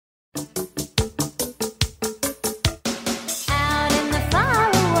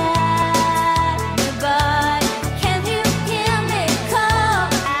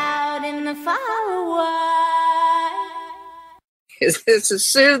This is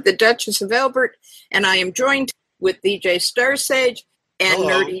Sue, the Duchess of Elbert, and I am joined with DJ Starsage and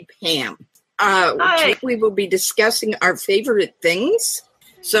Hello. Nerdy Pam. Hi. Today we will be discussing our favorite things,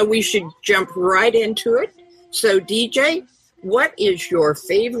 so we should jump right into it. So, DJ, what is your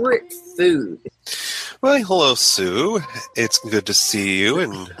favorite food? Well, hello, Sue. It's good to see you,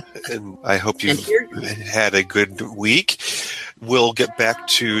 and I hope you've had a good week. We'll get back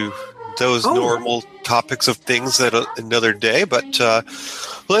to those normal topics of things at another day, but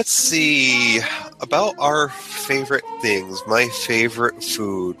let's see about our favorite things. My favorite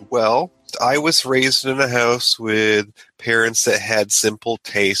food. Well, I was raised in a house with parents that had simple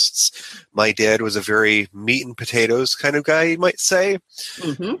tastes. My dad was a very meat and potatoes kind of guy, you might say.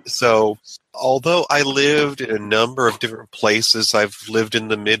 Mm-hmm. So although I lived in a number of different places, I've lived in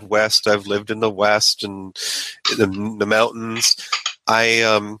the Midwest, I've lived in the West and in the mountains,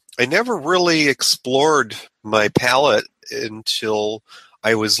 I never really explored my palate until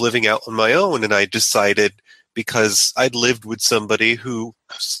I was living out on my own, and I decided, because I'd lived with somebody who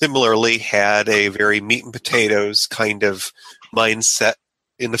similarly had a very meat and potatoes kind of mindset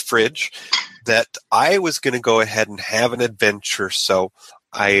in the fridge, that I was going to go ahead and have an adventure. So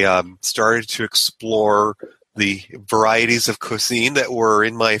I started to explore the varieties of cuisine that were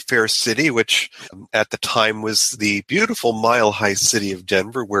in my fair city, which at the time was the beautiful mile-high city of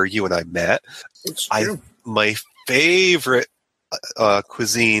Denver, where you and I met. It's true. My favorite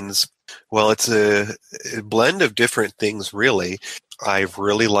cuisines, well, it's a blend of different things, really. I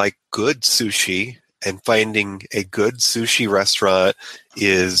really like good sushi, and finding a good sushi restaurant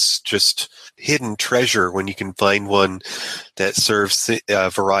is just hidden treasure when you can find one that serves a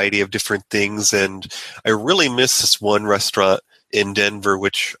variety of different things. And I really miss this one restaurant in Denver,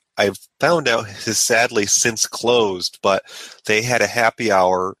 which I've found out has sadly since closed, but they had a happy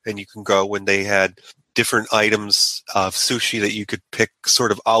hour, and you can go when they had different items of sushi that you could pick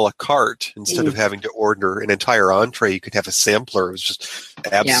sort of a la carte instead of having to order an entire entree. You could have a sampler. It was just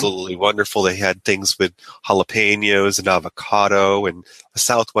absolutely wonderful. They had things with jalapenos and avocado and a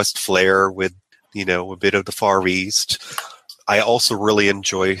Southwest flair with, you know, a bit of the Far East. I also really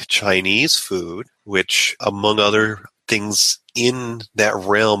enjoy Chinese food, which, among other things in that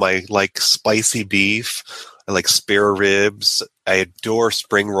realm, I like spicy beef. I like spare ribs. I adore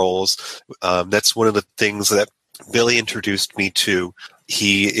spring rolls. That's one of the things that Billy introduced me to.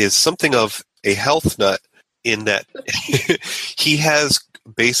 He is something of a health nut in that he has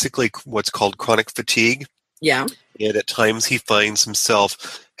basically what's called chronic fatigue. Yeah. And at times he finds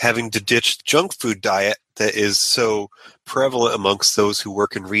himself having to ditch the junk food diet that is so prevalent amongst those who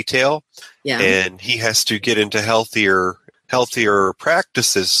work in retail. Yeah. And he has to get into healthier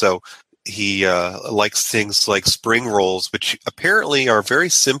practices. So he likes things like spring rolls, which apparently are very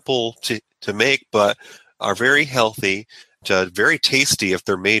simple to make, but are very healthy, very tasty if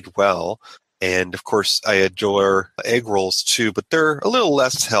they're made well. And, of course, I adore egg rolls, too, but they're a little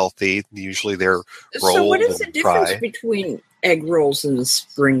less healthy. Usually they're rolled. So what is the difference between egg rolls and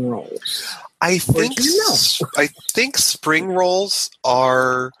spring rolls? I think spring rolls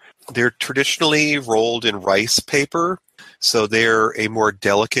they're traditionally rolled in rice paper. So they're a more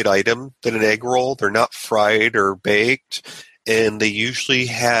delicate item than an egg roll. They're not fried or baked, and they usually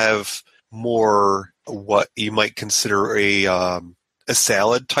have more what you might consider a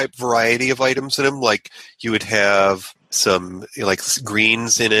salad type variety of items in them. Like you would have some like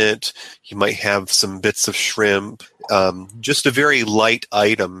greens in it. You might have some bits of shrimp. Just a very light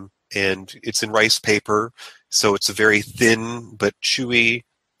item, and it's in rice paper, so it's a very thin but chewy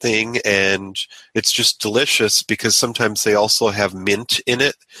thing, and it's just delicious because sometimes they also have mint in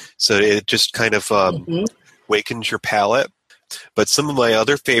it, so it just kind of wakens your palate. But some of my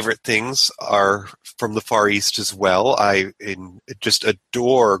other favorite things are from the Far East as well. I just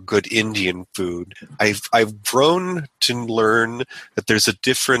adore good Indian food. I've grown to learn that there's a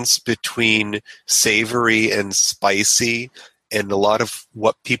difference between savory and spicy, and a lot of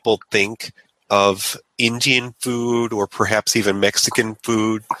what people think of Indian food or perhaps even Mexican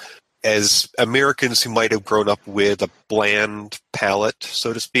food as Americans who might have grown up with a bland palate,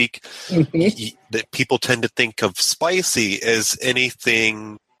 so to speak, that people tend to think of spicy as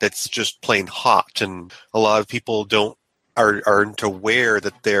anything that's just plain hot. And a lot of people aren't aware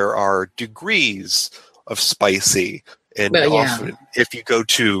that there are degrees of spicy. And often if you go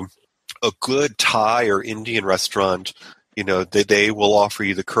to a good Thai or Indian restaurant, you know, they will offer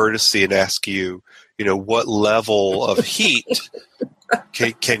you the courtesy and ask you, you know, what level of heat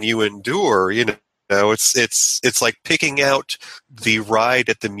can you endure? You know, it's like picking out the ride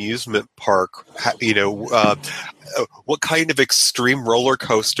at the amusement park. You know, what kind of extreme roller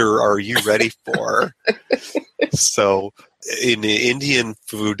coaster are you ready for? So In Indian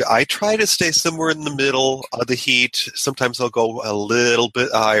food, I try to stay somewhere in the middle of the heat. Sometimes I'll go a little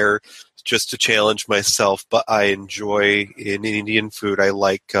bit higher just to challenge myself, but I enjoy in Indian food. I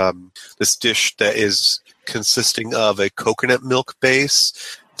like this dish that is consisting of a coconut milk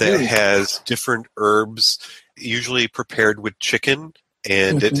base that has different herbs, usually prepared with chicken,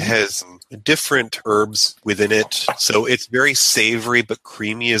 and it has different herbs within it. So it's very savory but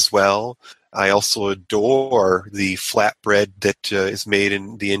creamy as well. I also adore the flatbread that is made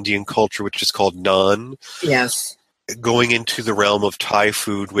in the Indian culture, which is called naan. Yes. Going into the realm of Thai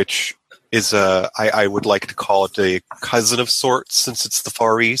food, which is, I would like to call it a cousin of sorts since it's the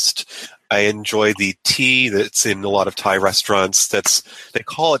Far East. I enjoy the tea that's in a lot of Thai restaurants. They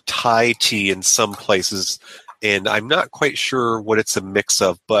call it Thai tea in some places, and I'm not quite sure what it's a mix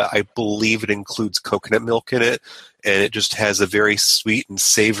of, but I believe it includes coconut milk in it, and it just has a very sweet and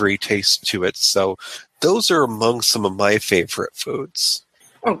savory taste to it. So those are among some of my favorite foods.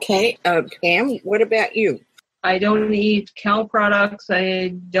 Okay. Pam, what about you? I don't eat cow products. I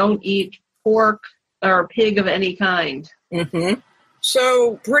don't eat pork or pig of any kind.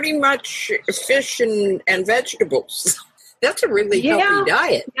 So pretty much fish and vegetables. That's a really healthy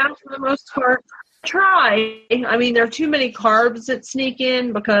diet. Yeah, for the most part. Try. I mean, there are too many carbs that sneak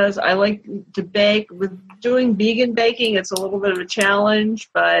in because I like to bake. With doing vegan baking, it's a little bit of a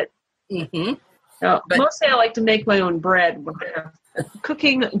challenge, but mostly I like to make my own bread with a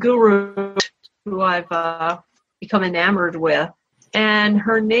cooking guru who I've become enamored with. And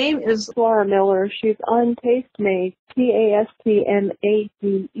her name is Laura Miller. She's on Tastemade, TASTMADE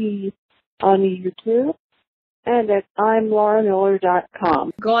on YouTube, and at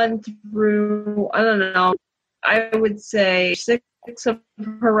I'mLauraMiller.com. Gone through, I don't know, I would say 6 of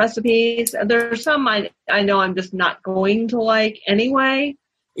her recipes. There's some I know I'm just not going to like anyway.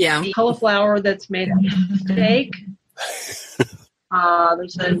 Yeah. The cauliflower that's made of steak.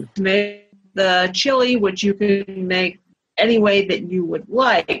 There's the chili, which you can make any way that you would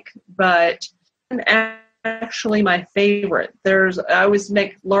like, but actually my favorite. I always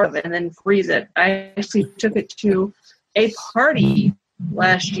make larva and then freeze it. I actually took it to a party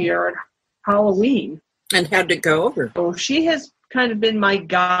last year at Halloween. And how'd it go over? So she has kind of been my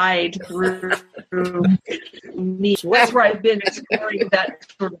guide through me. That's where I've been exploring that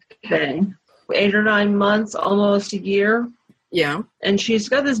sort of thing. 8 or 9 months, almost a year. Yeah. And she's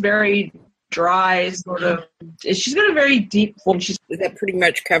got this very dry sort of, she's got a very deep voice. That pretty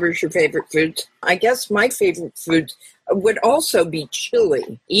much covers your favorite foods. I guess my favorite foods would also be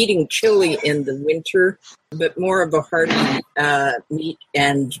chili. Eating chili in the winter, but more of a hearty meat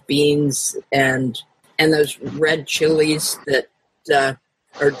and beans and those red chilies that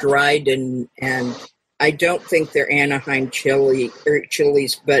are dried and I don't think they're Anaheim chilies,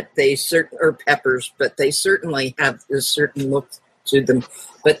 but or peppers, but they certainly have a certain look to them.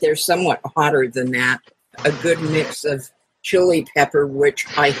 But they're somewhat hotter than that. A good mix of chili pepper, which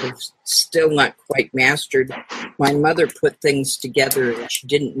I have still not quite mastered. My mother put things together and she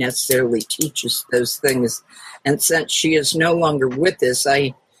didn't necessarily teach us those things. And since she is no longer with us,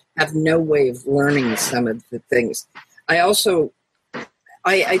 I have no way of learning some of the things. I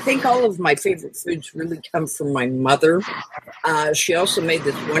think all of my favorite foods really come from my mother. She also made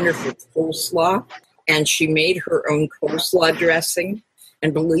this wonderful coleslaw, and she made her own coleslaw dressing.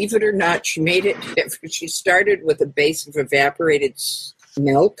 And believe it or not, she started with a base of evaporated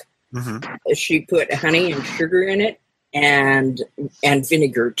milk. She put honey and sugar in it and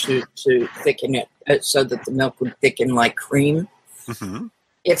vinegar to thicken it so that the milk would thicken like cream.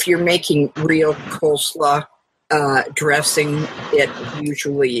 If you're making real coleslaw dressing, it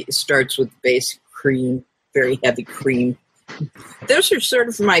usually starts with basic cream, very heavy cream. Those are sort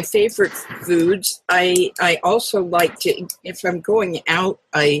of my favorite foods. I also like to, if I'm going out,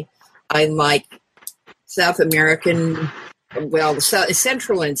 I like South American,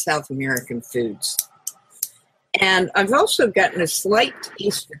 Central and South American foods. And I've also gotten a slight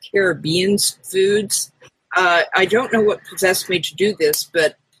taste for Caribbean foods. I don't know what possessed me to do this,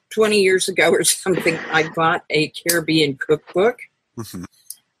 but 20 years ago or something, I bought a Caribbean cookbook.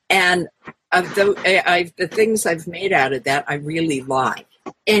 And the things I've made out of that, I really like.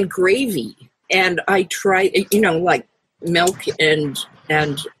 And gravy. And I try, like milk and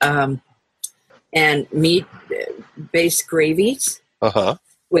meat-based gravies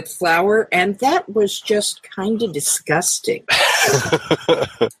with flour. And that was just kind of disgusting.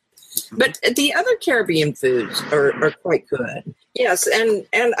 But the other Caribbean foods are quite good. Yes, and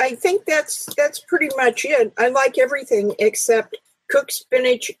I think that's pretty much it. I like everything except cooked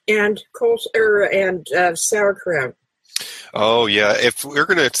spinach and sauerkraut. Oh, yeah. If we're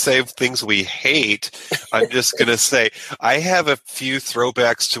going to say things we hate, I'm just going to say I have a few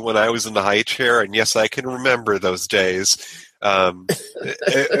throwbacks to when I was in the high chair, and yes, I can remember those days. My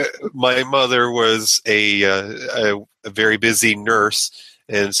mother was a very busy nurse,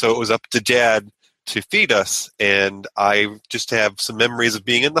 and so it was up to Dad to feed us. And I just have some memories of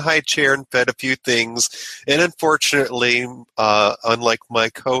being in the high chair and fed a few things. And unfortunately, unlike my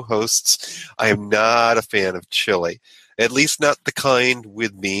co-hosts, I am not a fan of chili. At least not the kind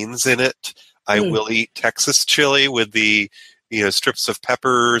with beans in it. I will eat Texas chili with the strips of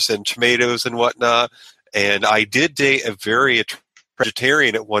peppers and tomatoes and whatnot. And I did date a very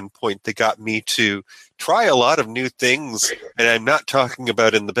vegetarian at one point that got me to try a lot of new things, and I'm not talking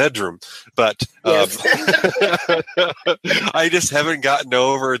about in the bedroom, but Yes. I just haven't gotten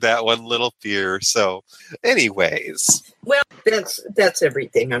over that one little fear. So, anyways. Well, that's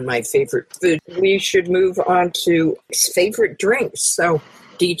everything on my favorite food. We should move on to favorite drinks. So,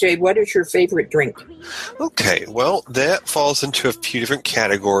 DJ, what is your favorite drink? Okay, well, that falls into a few different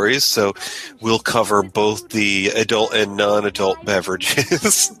categories, so we'll cover both the adult and non-adult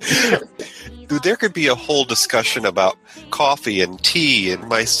beverages. There could be a whole discussion about coffee and tea, and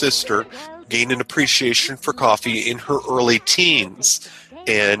my sister gained an appreciation for coffee in her early teens,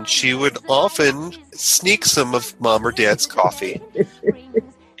 and she would often sneak some of Mom or Dad's coffee.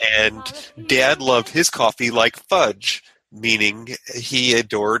 And Dad loved his coffee like fudge, meaning he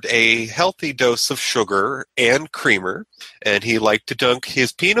adored a healthy dose of sugar and creamer, and he liked to dunk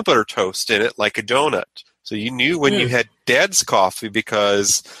his peanut butter toast in it like a donut. So you knew when you had Dad's coffee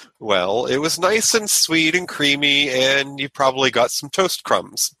because, well, it was nice and sweet and creamy, and you probably got some toast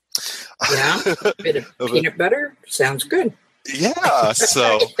crumbs. Yeah, a bit of peanut butter sounds good. Yeah,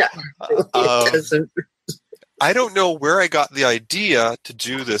 so I don't know where I got the idea to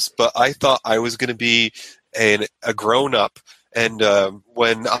do this, but I thought I was going to be a grown-up. And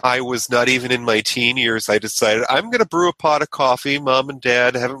when I was not even in my teen years, I decided I'm going to brew a pot of coffee. Mom and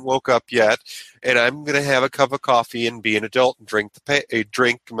Dad haven't woke up yet, and I'm going to have a cup of coffee and be an adult and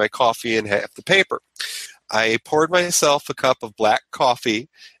drink my coffee and have the paper. I poured myself a cup of black coffee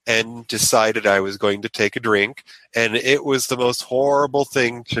and decided I was going to take a drink, and it was the most horrible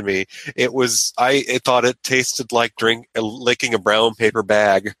thing to me. I thought it tasted like licking a brown paper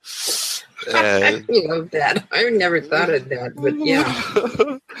bag. I love that. I never thought of that, but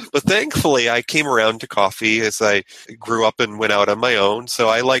yeah. But thankfully, I came around to coffee as I grew up and went out on my own. So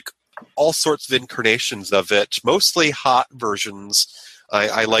I like all sorts of incarnations of it, mostly hot versions.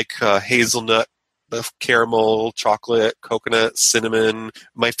 I like hazelnut, caramel, chocolate, coconut, cinnamon.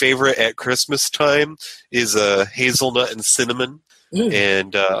 My favorite at Christmas time is hazelnut and cinnamon.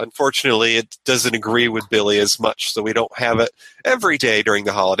 And unfortunately, it doesn't agree with Billy as much, so we don't have it every day during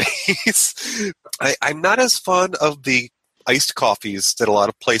the holidays. I'm not as fond of the iced coffees that a lot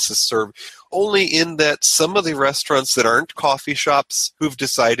of places serve, only in that some of the restaurants that aren't coffee shops who've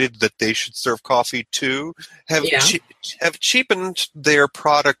decided that they should serve coffee too have cheapened their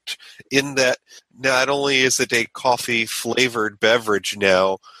product in that not only is it a coffee-flavored beverage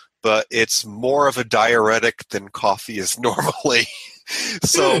now, but it's more of a diuretic than coffee is normally.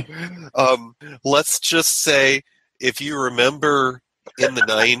 So let's just say, if you remember in the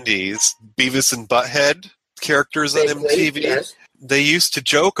 90s, Beavis and Butthead characters on MTV, yes. They used to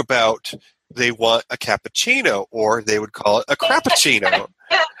joke about they want a cappuccino, or they would call it a crappuccino.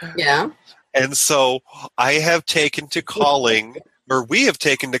 Yeah. And so I have taken to calling, or we have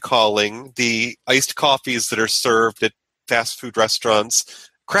taken to calling, the iced coffees that are served at fast food restaurants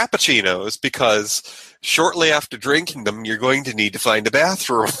crappuccinos, because shortly after drinking them, you're going to need to find a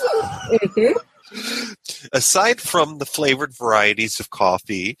bathroom. Aside from the flavored varieties of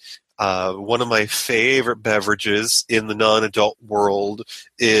coffee, one of my favorite beverages in the non-adult world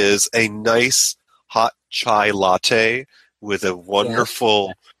is a nice hot chai latte with a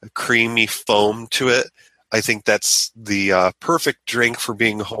wonderful creamy foam to it. I think that's the perfect drink for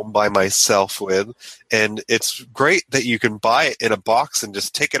being home by myself with. And it's great that you can buy it in a box and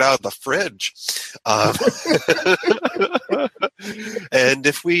just take it out of the fridge. And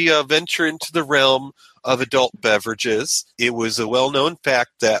if we venture into the realm of adult beverages, it was a well-known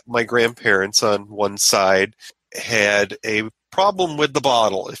fact that my grandparents on one side had a problem with the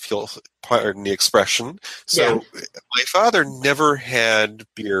bottle, if you'll pardon the expression. So my father never had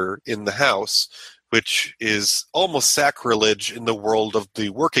beer in the house, which is almost sacrilege in the world of the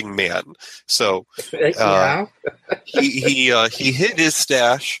working man. So he hid his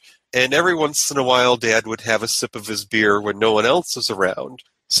stash, and every once in a while Dad would have a sip of his beer when no one else was around.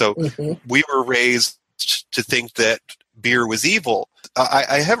 So we were raised to think that beer was evil.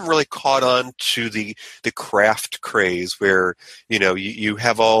 I haven't really caught on to the craft craze where, you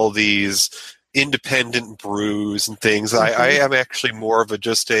have all these independent brews and things. I am actually more of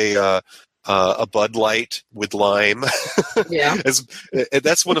just a Bud Light with lime. Yeah.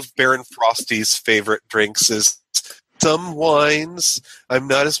 That's one of Baron Frosty's favorite drinks is some wines. I'm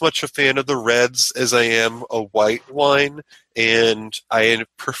not as much a fan of the reds as I am a white wine, and I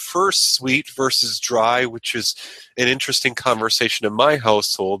prefer sweet versus dry, which is an interesting conversation in my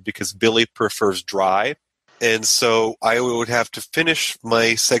household because Billy prefers dry. And so I would have to finish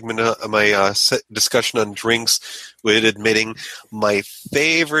my segment, discussion on drinks with admitting my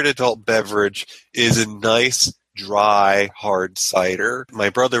favorite adult beverage is a nice, dry, hard cider. My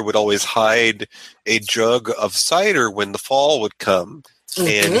brother would always hide a jug of cider when the fall would come,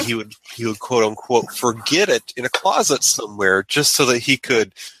 and he would quote unquote forget it in a closet somewhere just so that he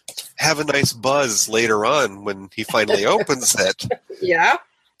could have a nice buzz later on when he finally opens it. Yeah.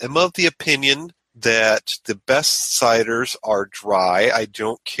 I'm of the opinion that the best ciders are dry. I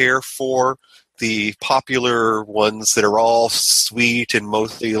don't care for the popular ones that are all sweet and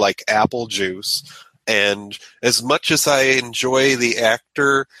mostly like apple juice. And as much as I enjoy the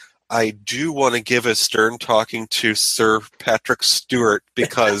actor, I do want to give a stern talking to Sir Patrick Stewart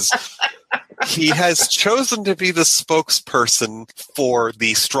because he has chosen to be the spokesperson for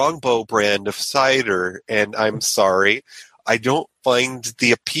the Strongbow brand of cider, and I'm sorry, I don't find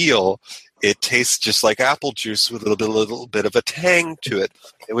the appeal. It tastes just like apple juice with a little bit of a tang to it,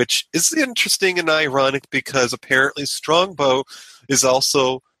 which is interesting and ironic because apparently Strongbow is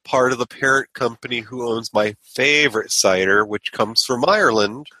also part of the parent company who owns my favorite cider, which comes from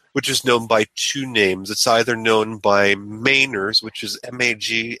Ireland, which is known by two names. It's either known by Mayners, which is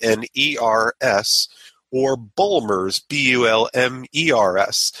Magners, or Bulmers,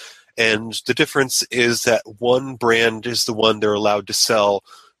 Bulmers. And the difference is that one brand is the one they're allowed to sell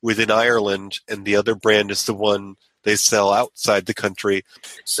within Ireland, and the other brand is the one they sell outside the country.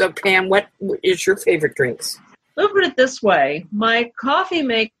 So, Pam, what is your favorite drinks? Look at it this way. My coffee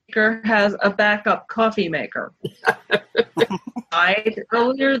maker has a backup coffee maker. Died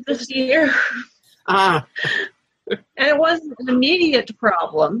earlier this year. And it wasn't an immediate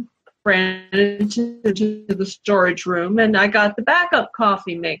problem. Ran into the storage room, and I got the backup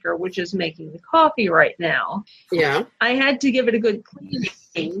coffee maker, which is making the coffee right now. Yeah. I had to give it a good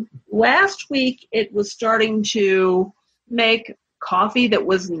cleaning. Last week, it was starting to make coffee that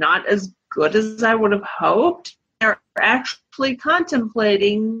was not as good as I would have hoped. They're actually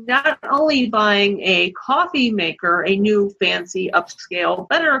contemplating not only buying a coffee maker, a new fancy upscale,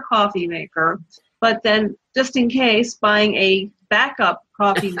 better coffee maker, but then just in case buying a backup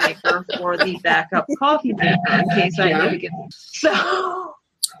coffee maker for the backup coffee maker in case I need to get it. So,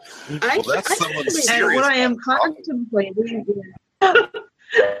 well, that's someone's serious. And what I am contemplating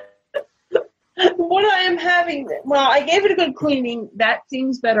what I am having, well, I gave it a good cleaning. That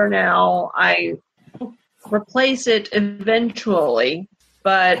seems better now. I replace it eventually.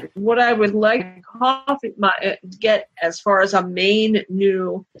 But what I would like get as far as a main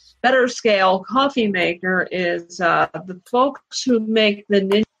new, better scale coffee maker is the folks who make the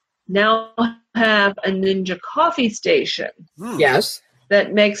Ninja now have a Ninja coffee station. Yes.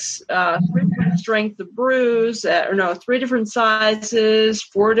 That makes 3 different strength of brews, 3 different sizes,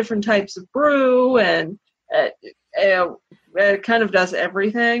 4 different types of brew, and it kind of does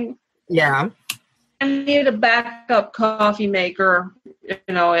everything. Yeah. I need a backup coffee maker,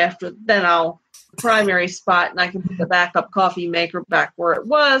 after then I'll primary spot and I can put the backup coffee maker back where it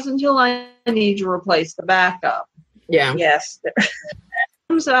was until I need to replace the backup. Yeah. Yes.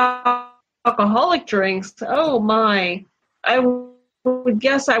 Comes alcoholic drinks. Oh my. I would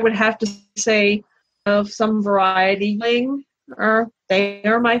guess I would have to say of some variety. They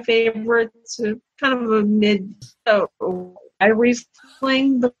are my favorites. Kind of a mid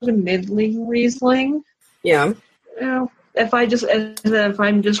Riesling, but a middling Riesling. Yeah. If I'm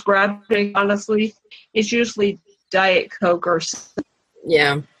just grabbing, honestly, it's usually Diet Coke or something.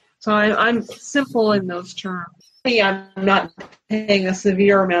 Yeah. So I'm simple in those terms. I'm not paying a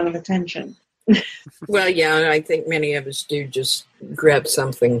severe amount of attention. Well, yeah, I think many of us do just grab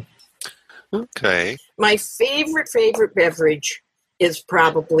something. Okay. My favorite beverage is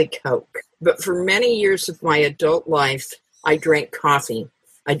probably Coke. But for many years of my adult life, I drank coffee.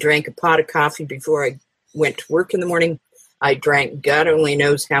 I drank a pot of coffee before I went to work in the morning. I drank God only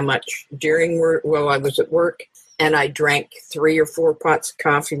knows how much during work while I was at work. And I drank 3 or 4 pots of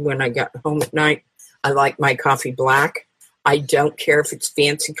coffee when I got home at night. I like my coffee black. I don't care if it's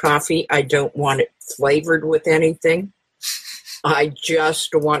fancy coffee. I don't want it flavored with anything. I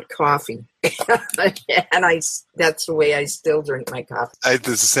just want coffee. And that's the way I still drink my coffee. I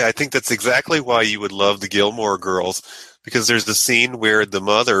think that's exactly why you would love the Gilmore Girls, because there's the scene where the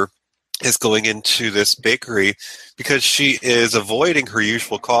mother is going into this bakery because she is avoiding her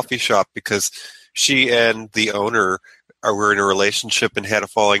usual coffee shop because she and the owner were in a relationship and had a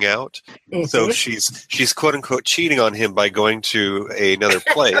falling out. Mm-hmm. So she's quote unquote cheating on him by going to another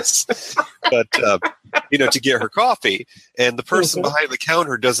place, but to get her coffee. And the person behind the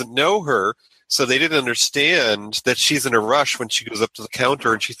counter doesn't know her, so they didn't understand that she's in a rush when she goes up to the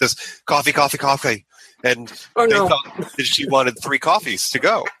counter and she says, "Coffee, coffee, coffee," and they thought that she wanted 3 coffees to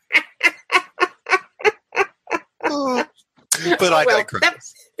go. But I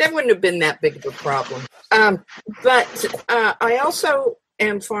digress. That wouldn't have been that big of a problem. But I also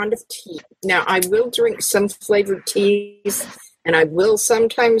am fond of tea. Now, I will drink some flavored teas, and I will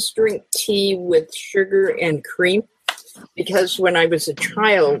sometimes drink tea with sugar and cream, because when I was a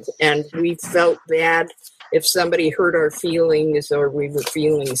child and we felt bad, if somebody hurt our feelings or we were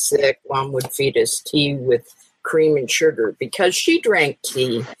feeling sick, Mom would feed us tea with cream and sugar because she drank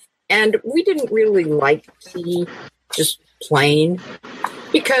tea. And we didn't really like tea just plain,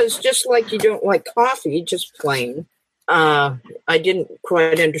 because just like you don't like coffee, just plain, I didn't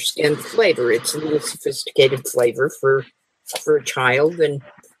quite understand the flavor. It's a little sophisticated flavor for a child, and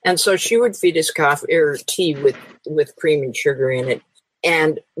so she would feed us coffee or tea with cream and sugar in it.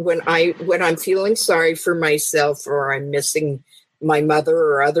 And when I'm feeling sorry for myself or I'm missing my mother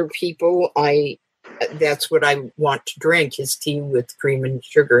or other people, that's what I want to drink, is tea with cream and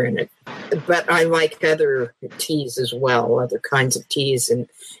sugar in it. But I like other teas as well, other kinds of teas, and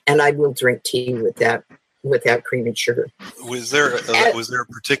I will drink tea without cream and sugar. Was there a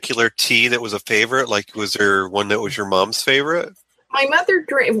particular tea that was a favorite? Like, was there one that was your mom's favorite? My mother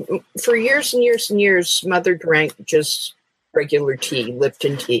drank, for years and years and years, Mother drank just regular tea,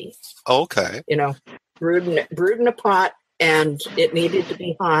 Lipton tea. Okay. Brewed in a pot, and it needed to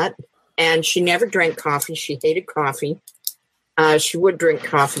be hot. And she never drank coffee. She hated coffee. She would drink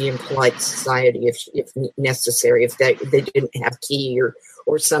coffee in polite society if necessary, if they didn't have tea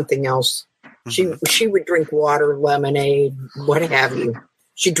or something else. Mm-hmm. She would drink water, lemonade, what have you.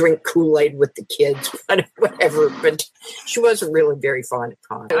 She'd drink Kool-Aid with the kids, whatever. But she wasn't really very fond of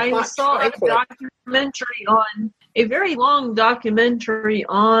coffee. I saw a very long documentary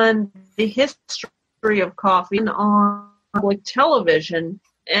on the history of coffee on public television.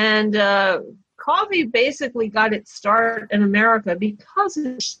 And coffee basically got its start in America because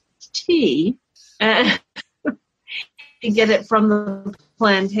it's tea, and you get it from the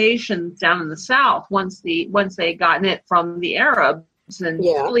plantations down in the South once they gotten it from the Arabs, and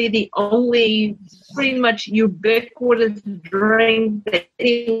really the only pretty much ubiquitous drink that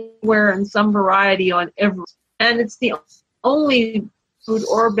anywhere in some variety on every, and it's the only food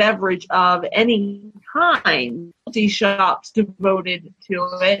or beverage of any kind. Tea shops devoted to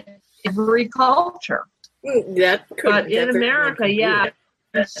it, every culture. But in America,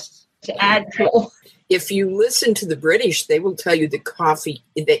 to add to. If you listen to the British, they will tell you that coffee,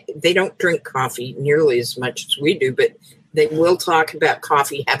 they don't drink coffee nearly as much as we do, but they will talk about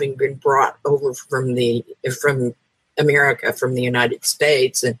coffee having been brought over from America, from the United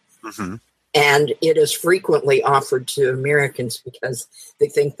States, and and it is frequently offered to Americans because they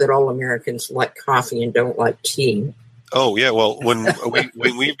think that all Americans like coffee and don't like tea. Oh yeah, well when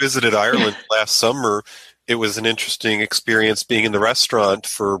we visited Ireland last summer, it was an interesting experience being in the restaurant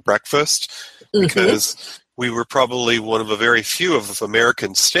for breakfast, because we were probably one of a very few of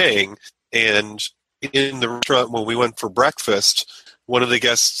Americans staying, and in the restaurant when we went for breakfast, one of the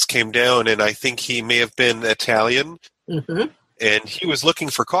guests came down, and I think he may have been Italian, and he was looking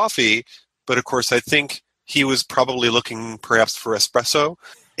for coffee, but of course I think he was probably looking perhaps for espresso,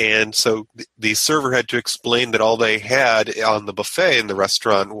 and so the server had to explain that all they had on the buffet in the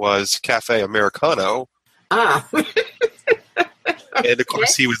restaurant was Cafe Americano. And of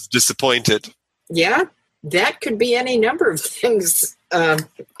course he was disappointed. Yeah, that could be any number of things,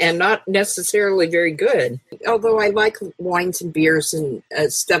 and not necessarily very good. Although I like wines and beers and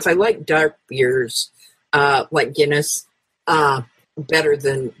stuff, I like dark beers, like Guinness, better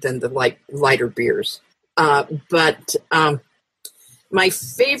than the lighter beers. But my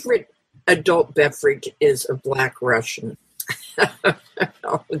favorite adult beverage is a Black Russian.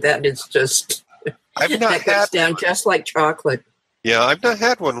 That is just, I've not that goes down just like chocolate. Yeah, I've not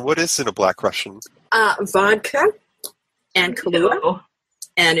had one. What is in a Black Russian? Vodka and Kahlua.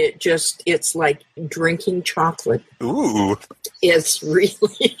 And it's like drinking chocolate. Ooh. It's really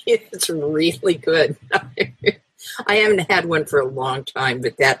good. I haven't had one for a long time,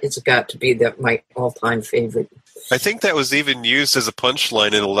 but that has got to be my all-time favorite. I think that was even used as a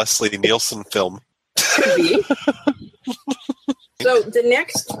punchline in a Leslie Nielsen film. Could be. So the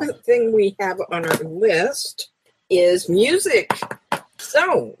next thing we have on our list is music.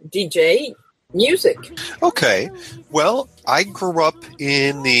 So, DJ, music. Okay. Well, I grew up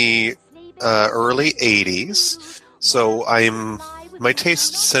in the early 80s, so my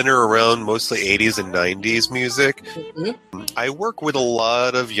tastes center around mostly 80s and 90s music. Mm-hmm. I work with a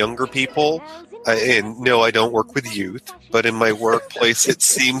lot of younger people, and no, I don't work with youth, but in my workplace it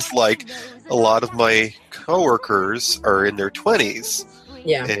seems like a lot of my coworkers are in their 20s.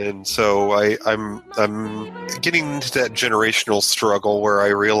 Yeah. And so I'm getting into that generational struggle where I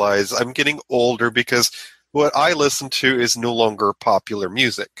realize I'm getting older because what I listen to is no longer popular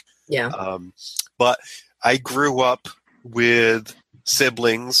music. Yeah. But I grew up with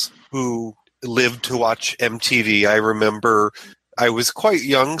siblings who lived to watch MTV. I remember I was quite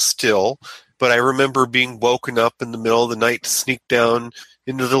young still, but I remember being woken up in the middle of the night to sneak down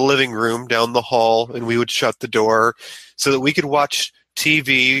into the living room down the hall, and we would shut the door so that we could watch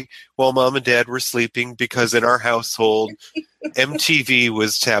TV while Mom and Dad were sleeping, because in our household, MTV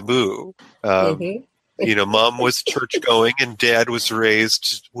was taboo. Mom was church going, and Dad was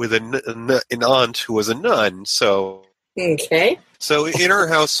raised with an aunt who was a nun. So, okay. So in our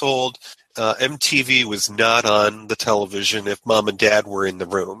household, MTV was not on the television if Mom and Dad were in the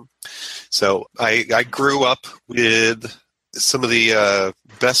room. So I grew up with some of the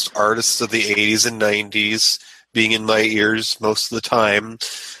best artists of the 80s and 90s being in my ears most of the time.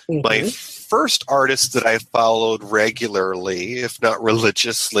 Mm-hmm. My first artist that I followed regularly, if not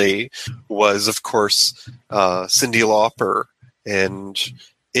religiously, was, of course, Cyndi Lauper. And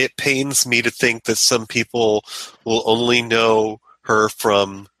it pains me to think that some people will only know her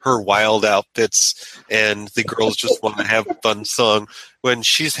from her wild outfits and the girls just want to have a fun song, when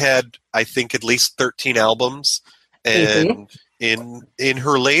she's had, I think, at least 13 albums. And in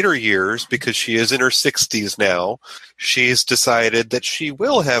her later years, because she is in her 60s now, she's decided that she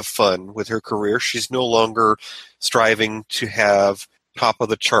will have fun with her career. She's no longer striving to have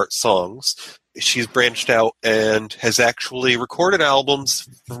top-of-the-chart songs. She's branched out and has actually recorded albums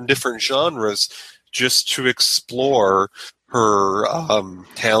from different genres just to explore her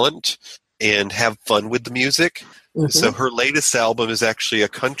talent and have fun with the music. Mm-hmm. So her latest album is actually a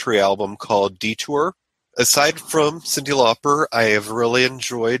country album called Detour. Aside from Cyndi Lauper, I have really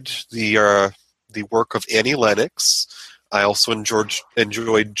enjoyed the work of Annie Lennox. I also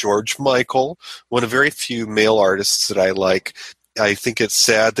enjoyed George Michael, one of very few male artists that I like. I think it's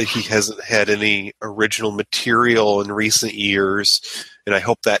sad that he hasn't had any original material in recent years, and I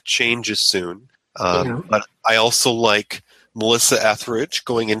hope that changes soon. But I also like Melissa Etheridge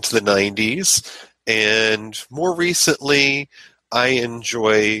going into the 90s, and more recently, I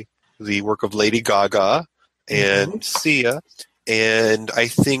enjoy the work of Lady Gaga and Sia, and I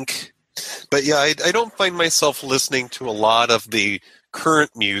think, but yeah, I don't find myself listening to a lot of the current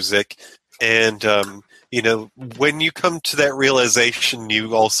music, and when you come to that realization,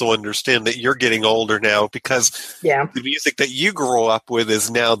 you also understand that you're getting older now, because the music that you grew up with is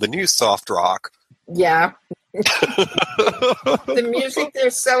now the new soft rock. Yeah. The music they're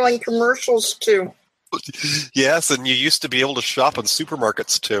selling commercials to. Yes, and you used to be able to shop in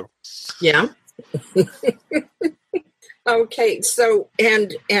supermarkets too. Yeah. Okay, so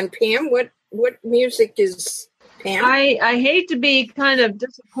and Pam, what music is Pam? I hate to be kind of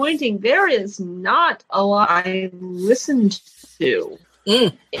disappointing. There is not a lot I listen to.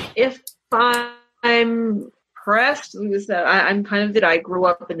 If I'm pressed, I'm kind of that I grew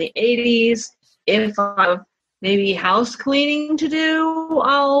up in the 80s. If I have maybe house cleaning to do,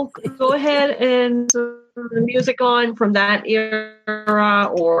 I'll go ahead and put the music on from that era,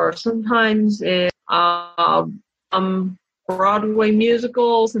 or sometimes Broadway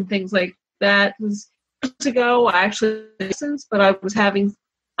musicals and things like that. Years ago, I actually listened, but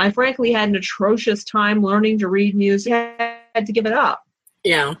I frankly had an atrocious time learning to read music. I had to give it up.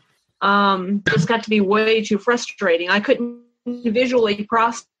 Yeah. It's got to be way too frustrating. I couldn't visually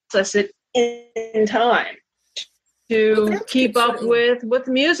process it in time to keep up with what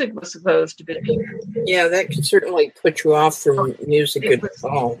the music was supposed to be. Yeah, that could certainly put you off from music at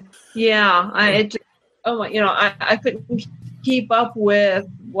all. Yeah, I couldn't keep up with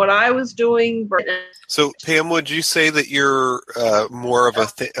what I was doing. So, Pam, would you say that you're more of a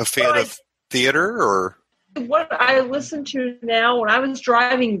fan of theater, or what I listen to now? When I was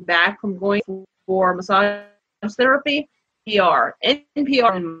driving back from going for massage therapy, NPR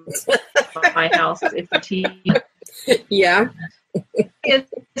in my house is the TV. Yeah.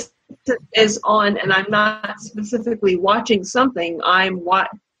 It's is on and I'm not specifically watching something, I'm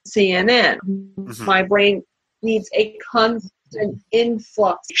watching CNN. Mm-hmm. My brain needs a constant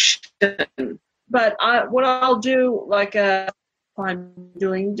influx. But what I'll do, like if I'm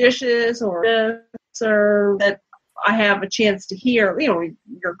doing dishes or that I have a chance to hear,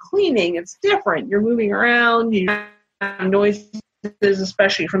 you're cleaning, it's different. You're moving around, you have noises,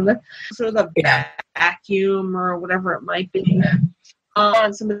 especially from the sort of the vacuum or whatever it might be.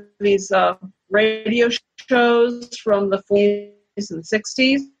 On some of these radio shows from the 40s and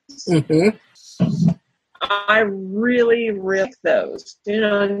 60s. Mm-hmm. I really, really like those.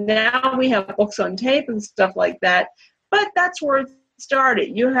 Now we have books on tape and stuff like that, but that's where it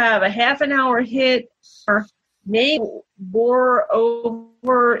started. You have a half an hour hit, or maybe bore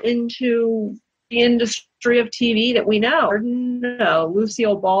over into the industry of TV that we know.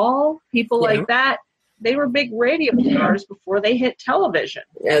 Lucille Ball, people like that. They were big radio stars before they hit television.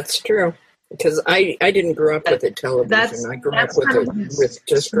 That's true. Because I didn't grow up with television. I grew up with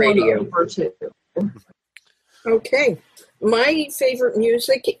just radio. Okay. My favorite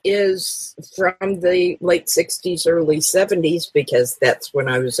music is from the late 60s, early 70s, because that's when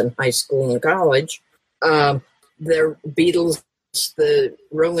I was in high school and college. The Beatles, the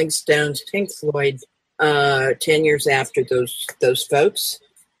Rolling Stones, Pink Floyd, 10 years after those folks.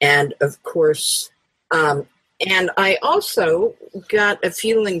 And, of course, and I also got a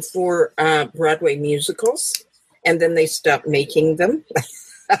feeling for Broadway musicals, and then they stopped making them.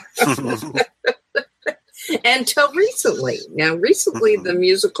 Until recently. Now, recently, the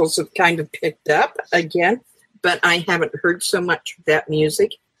musicals have kind of picked up again, but I haven't heard so much of that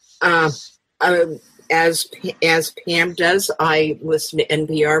music. As Pam does, I listen to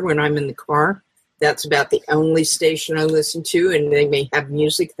NPR when I'm in the car. That's about the only station I listen to, and they may have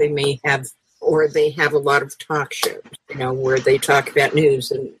music, they have a lot of talk shows, where they talk about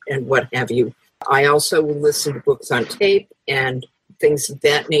news and what have you. I also listen to books on tape and things of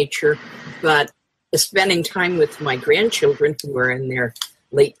that nature, but spending time with my grandchildren who are in their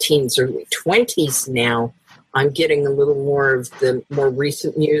late teens, early 20s now, I'm getting a little more of the more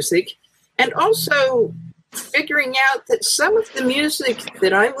recent music, and also figuring out that some of the music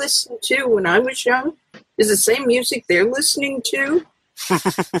that I listened to when I was young is the same music they're listening to.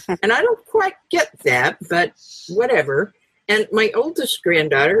 And I don't quite get that, but whatever. And my oldest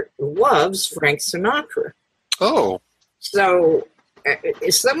granddaughter loves Frank Sinatra. Oh. So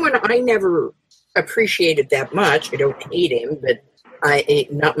someone I never appreciated that much. I don't hate him, but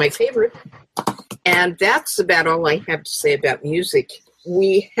not my favorite. And that's about all I have to say about music.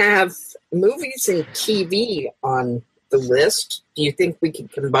 We have movies and TV on the list. Do you think we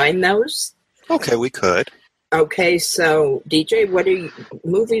could combine those? Okay, we could. Okay, so DJ, what are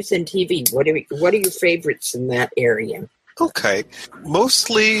movies and TV? What are your favorites in that area? Okay,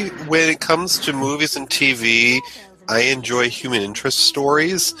 mostly when it comes to movies and TV, I enjoy human interest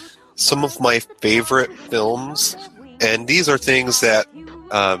stories. Some of my favorite films, and these are things that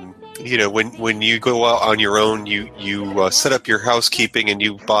when you go out on your own, you set up your housekeeping and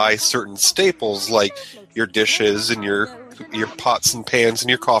you buy certain staples like your dishes and your pots and pans and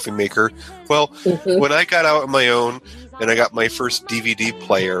your coffee maker. Well, when I got out on my own and I got my first DVD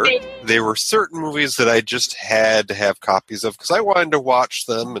player, there were certain movies that I just had to have copies of because I wanted to watch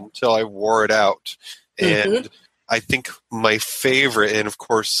them until I wore it out. And I think my favorite, and of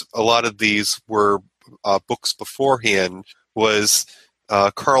course a lot of these were books beforehand, was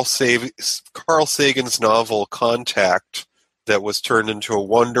Carl Sagan's novel Contact that was turned into a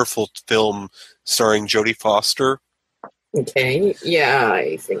wonderful film starring Jodie Foster. Okay, yeah,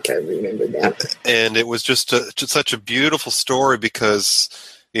 I think I remember that. And it was just such a beautiful story because,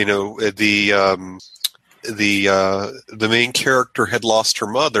 the main character had lost her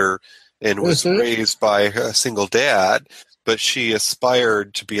mother and was raised by a single dad, but she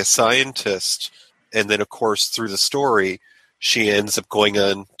aspired to be a scientist. And then, of course, through the story, she ends up going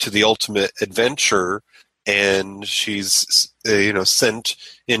on to the ultimate adventure, and she's, sent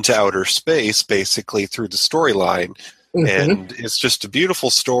into outer space, basically, through the storyline. And it's just a beautiful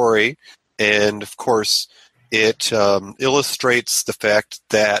story. And, of course, it illustrates the fact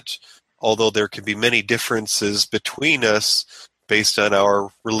that although there can be many differences between us based on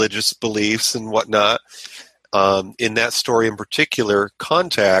our religious beliefs and whatnot, in that story in particular,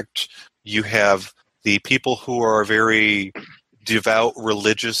 Contact, you have the people who are very devout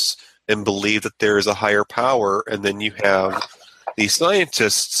religious and believe that there is a higher power, and then you have the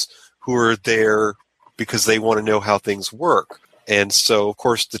scientists who are there because they want to know how things work. And so, of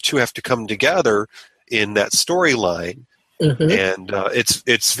course, the two have to come together in that storyline, and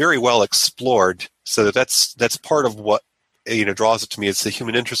it's very well explored. So that's part of what draws it to me. It's the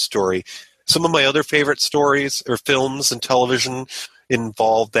human interest story. Some of my other favorite stories or films and television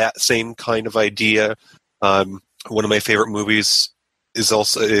involve that same kind of idea. One of my favorite movies is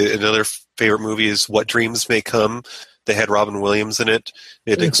also another favorite movie is What Dreams May Come. They had Robin Williams in it.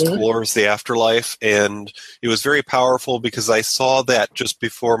 It explores the afterlife, and it was very powerful because I saw that just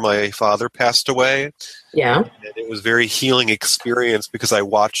before my father passed away. Yeah. And it was a very healing experience because I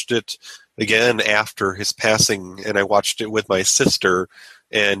watched it again after his passing, and I watched it with my sister,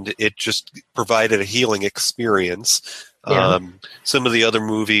 and it just provided a healing experience. Yeah. Some of the other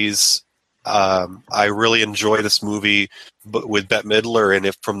movies, I really enjoy this movie with Bette Midler in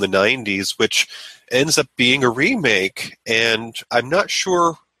it from the 90s, which ends up being a remake, and I'm not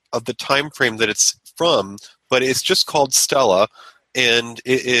sure of the time frame that it's from, but it's just called Stella, and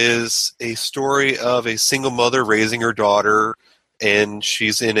it is a story of a single mother raising her daughter, and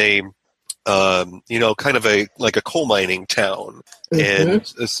she's in a kind of like a coal mining town. And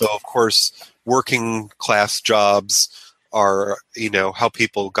so, of course, working class jobs are, how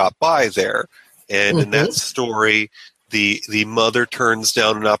people got by there. And in that story, the mother turns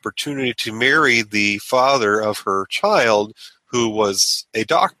down an opportunity to marry the father of her child, who was a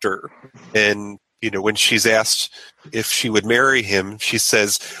doctor. And, when she's asked if she would marry him, she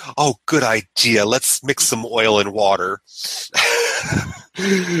says, "Oh, good idea. Let's mix some oil and water."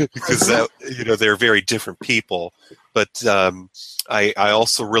 Because they're very different people. But I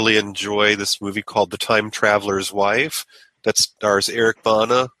also really enjoy this movie called The Time Traveler's Wife that stars Eric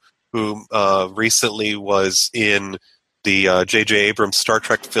Bana, who recently was in the J.J. Abrams Star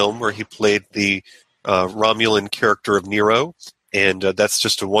Trek film where he played the Romulan character of Nero. And that's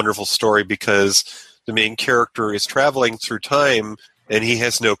just a wonderful story because the main character is traveling through time and he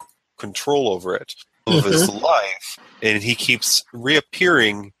has no control over it, of his life. And he keeps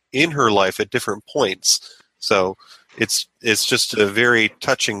reappearing in her life at different points. So it's just a very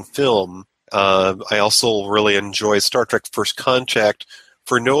touching film. I also really enjoy Star Trek First Contact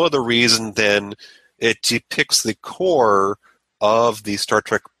for no other reason than it depicts the core of the Star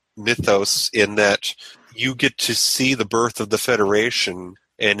Trek mythos in that you get to see the birth of the Federation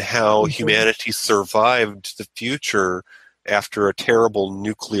and how humanity survived the future after a terrible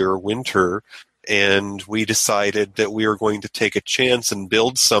nuclear winter. And we decided that we were going to take a chance and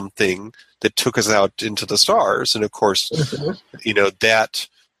build something that took us out into the stars. And of course,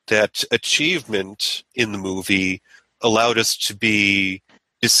 that achievement in the movie allowed us to be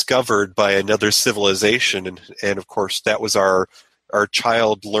discovered by another civilization. And of course, that was our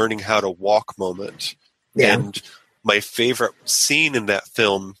child learning how to walk moment. Yeah. And my favorite scene in that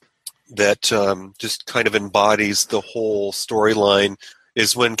film that just kind of embodies the whole storyline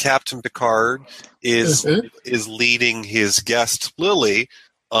is when Captain Picard is leading his guest Lily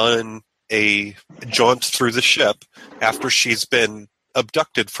on a jaunt through the ship after she's been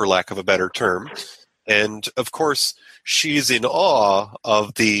abducted, for lack of a better term. And of course, she's in awe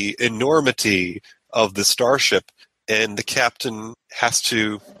of the enormity of the starship, and the captain has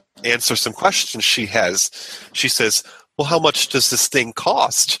to answer some questions she has. She says, "Well, how much does this thing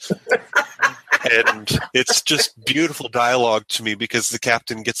cost?" And it's just beautiful dialogue to me because the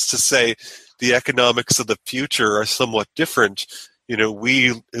captain gets to say the economics of the future are somewhat different.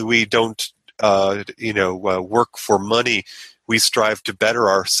 We don't work for money. We strive to better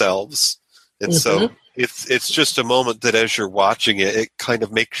ourselves. And so it's just a moment that as you're watching it, it kind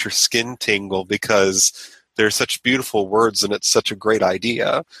of makes your skin tingle because they're such beautiful words and it's such a great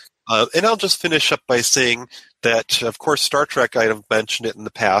idea. And I'll just finish up by saying that, of course, Star Trek, I've mentioned it in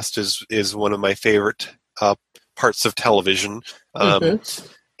the past, is one of my favorite parts of television.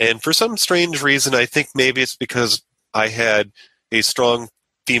 And for some strange reason, I think maybe it's because I had a strong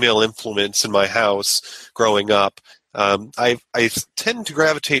female influence in my house growing up. I tend to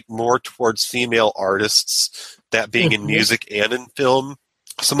gravitate more towards female artists, that being in music and in film.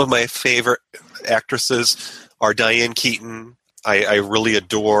 Some of my favorite actresses are Diane Keaton. I really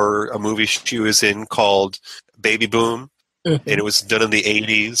adore a movie she was in called Baby Boom, and it was done in the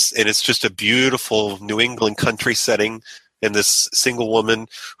 80s, and it's just a beautiful New England country setting, and this single woman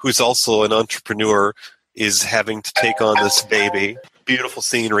who's also an entrepreneur is having to take on this baby. Beautiful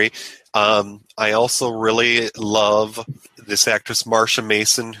scenery. I also really love this actress Marsha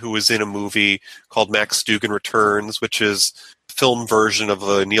Mason, who was in a movie called Max Dugan Returns, which is a film version of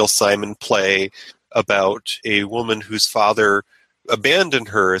a Neil Simon play about a woman whose father abandoned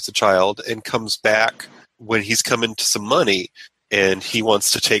her as a child and comes back when he's come into some money, and he wants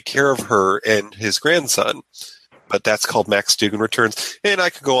to take care of her and his grandson. But that's called Max Dugan Returns. And I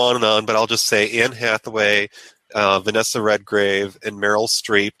could go on and on, but I'll just say Anne Hathaway Vanessa Redgrave and Meryl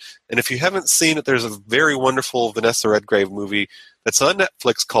Streep. And if you haven't seen it, there's a very wonderful Vanessa Redgrave movie that's on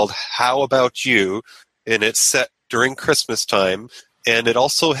Netflix called How About You? And it's set during Christmas time. And it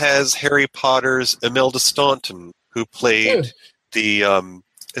also has Harry Potter's Imelda Staunton, who played the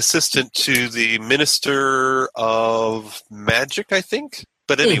assistant to the Minister of Magic, I think.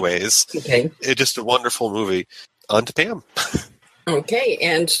 But anyways, it's just a wonderful movie. On to Pam. Okay,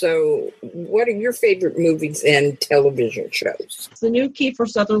 and so what are your favorite movies and television shows? The new Kiefer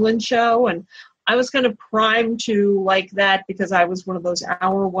Sutherland show, and I was kind of primed to like that because I was one of those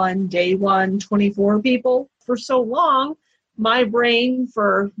hour one, day one, 24 people. For so long, my brain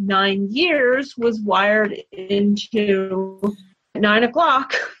for 9 years was wired into 9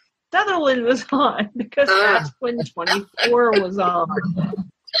 o'clock. Sutherland was on because that's when 24 was on.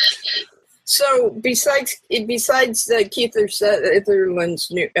 So besides Kiefer Sutherland's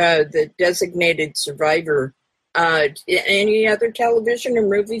the Designated Survivor, any other television or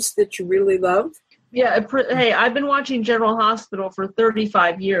movies that you really love? Yeah, hey, I've been watching General Hospital for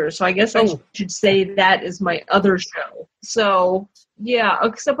 35 years, so I guess I should say that is my other show. So, yeah,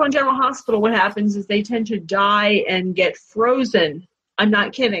 except on General Hospital, what happens is they tend to die and get frozen. I'm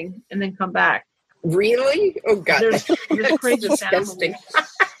not kidding, and then come back. Really? Oh, God. There's crazy disgusting.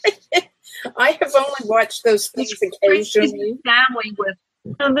 I have only watched those things occasionally.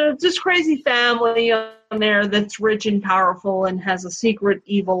 There's this crazy family on there that's rich and powerful and has a secret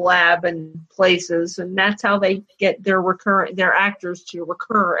evil lab and places, and that's how they get their actors to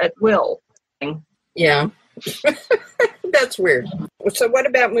recur at will. Yeah. That's weird. So what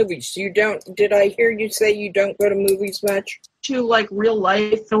about movies? Did I hear you say you don't go to movies much? To like real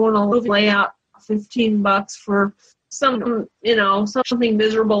life, I want to lay out $15 for something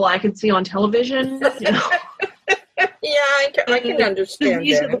miserable I could see on television. Yeah, I can understand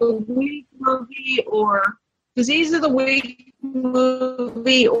Disease that. of the Week movie or Disease of the Week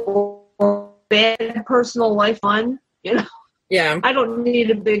movie or Bad Personal Life Fun. Yeah. I don't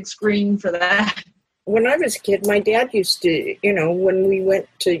need a big screen for that. When I was a kid, my dad used to, when we went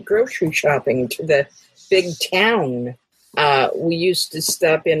to grocery shopping to the big town, we used to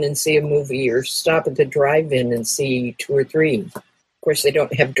stop in and see a movie or stop at the drive-in and see 2 or 3. Of course, they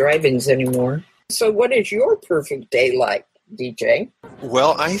don't have drive-ins anymore. So what is your perfect day like, DJ?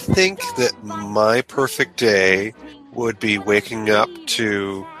 Well, I think that my perfect day would be waking up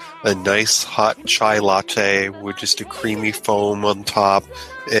to a nice hot chai latte with just a creamy foam on top.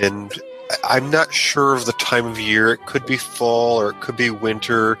 And I'm not sure of the time of year. It could be fall or it could be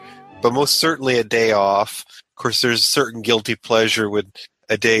winter, but most certainly a day off. Of course, there's a certain guilty pleasure with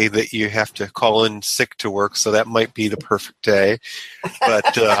a day that you have to call in sick to work, so that might be the perfect day.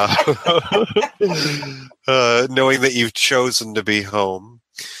 But knowing that you've chosen to be home.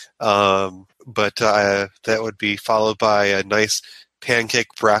 But that would be followed by a nice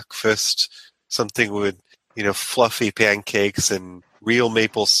pancake breakfast, something with, fluffy pancakes and real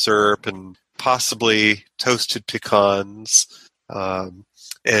maple syrup and possibly toasted pecans.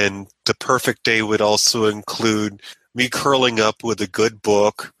 And the perfect day would also include me curling up with a good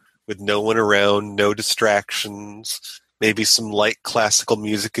book with no one around, no distractions, maybe some light classical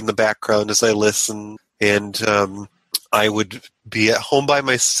music in the background as I listen. And I would be at home by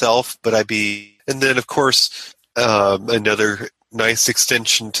myself, and then of course, another nice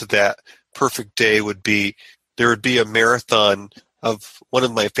extension to that perfect day would be, there would be a marathon of one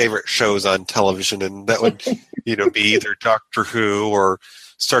of my favorite shows on television, and that would, be either Doctor Who or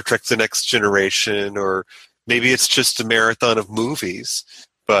Star Trek The Next Generation, or maybe it's just a marathon of movies.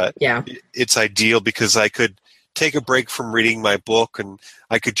 But yeah, it's ideal because I could take a break from reading my book and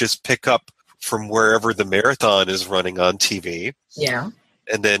I could just pick up from wherever the marathon is running on TV. Yeah.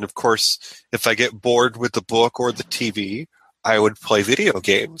 And then, of course, if I get bored with the book or the TV, I would play video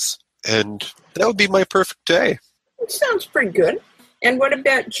games. And that would be my perfect day. It sounds pretty good. And what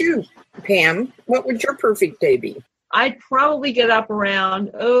about you, Pam? What would your perfect day be? I'd probably get up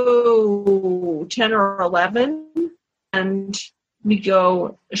around, 10 or 11, and we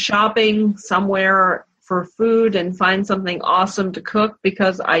go shopping somewhere for food and find something awesome to cook,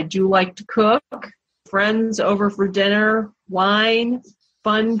 because I do like to cook. Friends over for dinner, wine,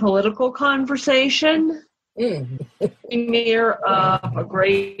 fun political conversation, premiere of a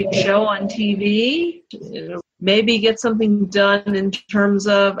great show on TV, maybe get something done in terms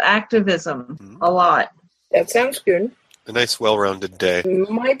of activism a lot. That sounds good. A nice, well-rounded day.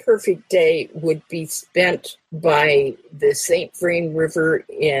 My perfect day would be spent by the St. Vrain River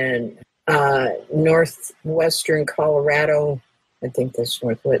in northwestern Colorado. I think that's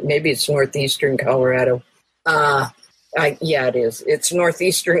northwest. Maybe it's northeastern Colorado. Yeah, it is. It's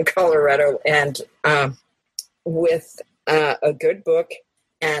northeastern Colorado, and with a good book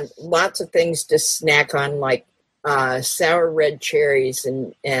and lots of things to snack on, like sour red cherries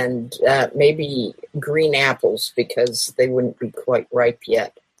and maybe green apples because they wouldn't be quite ripe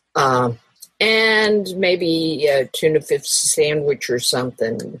yet. And maybe a tuna fish sandwich or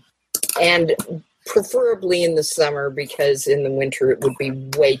something. And preferably in the summer, because in the winter it would be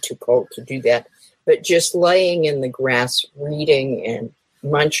way too cold to do that. But just laying in the grass, reading and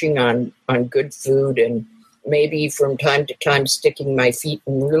munching on good food, and maybe from time to time sticking my feet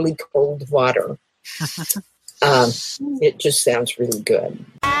in really cold water. It just sounds really good.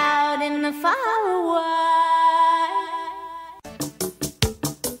 Out in the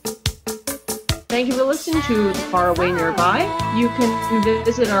Thank you for listening to Far Away Nearby. You can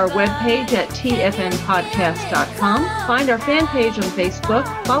visit our webpage at tfnpodcast.com, find our fan page on Facebook,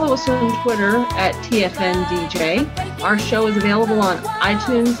 follow us on Twitter at TFNDJ. Our show is available on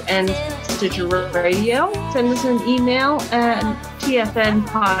iTunes and Stitcher Radio. Send us an email at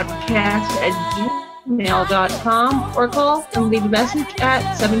tfnpodcast@gmail.com or call and leave a message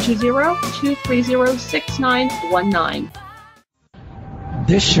at 720-230-6919.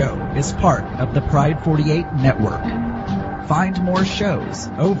 This show is part of the Pride 48 Network. Find more shows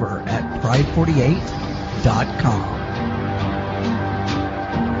over at pride48.com.